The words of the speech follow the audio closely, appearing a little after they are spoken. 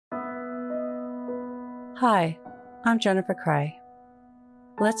Hi, I'm Jennifer Cray.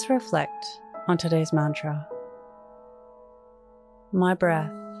 Let's reflect on today's mantra. My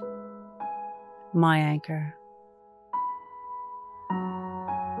breath, my anchor.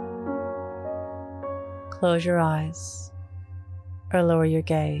 Close your eyes or lower your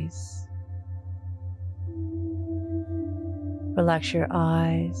gaze. Relax your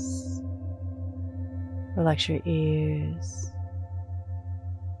eyes, relax your ears,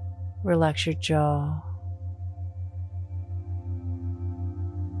 relax your jaw.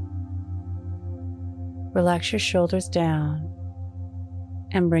 Relax your shoulders down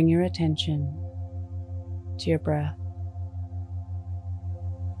and bring your attention to your breath.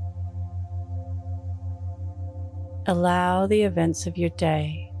 Allow the events of your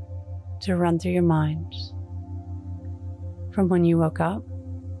day to run through your mind from when you woke up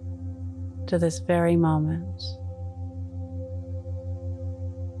to this very moment,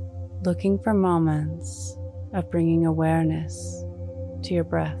 looking for moments of bringing awareness to your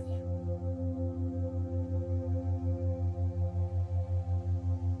breath.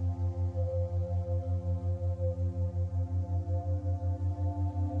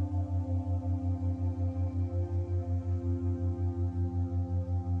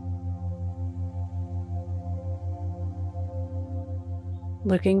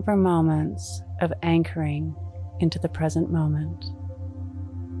 Looking for moments of anchoring into the present moment.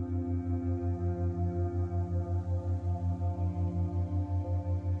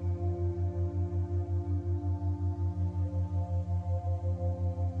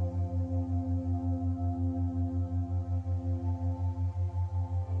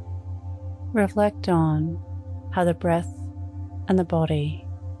 Reflect on how the breath and the body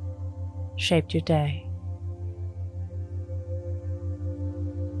shaped your day.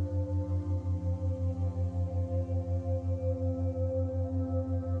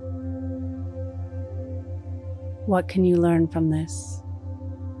 What can you learn from this?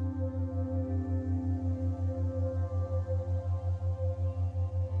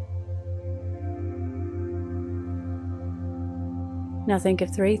 Now think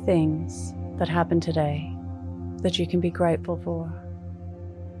of 3 things that happened today that you can be grateful for.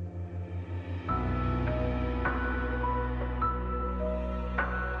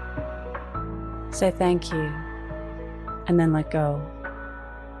 Say thank you and then let go.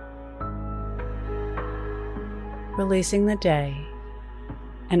 Releasing the day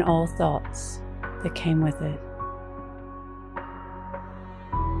and all thoughts that came with it.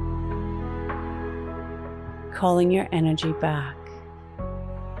 Calling your energy back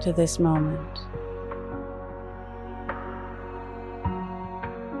to this moment.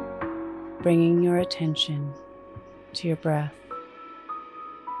 Bringing your attention to your breath.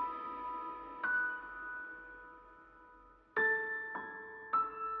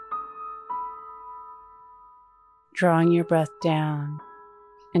 Drawing your breath down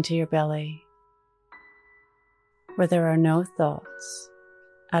into your belly, where there are no thoughts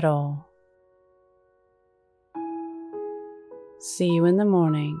at all. See you in the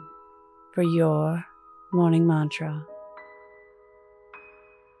morning for your morning mantra.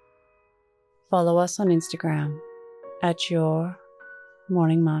 Follow us on Instagram at Your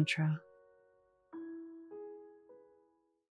Morning Mantra.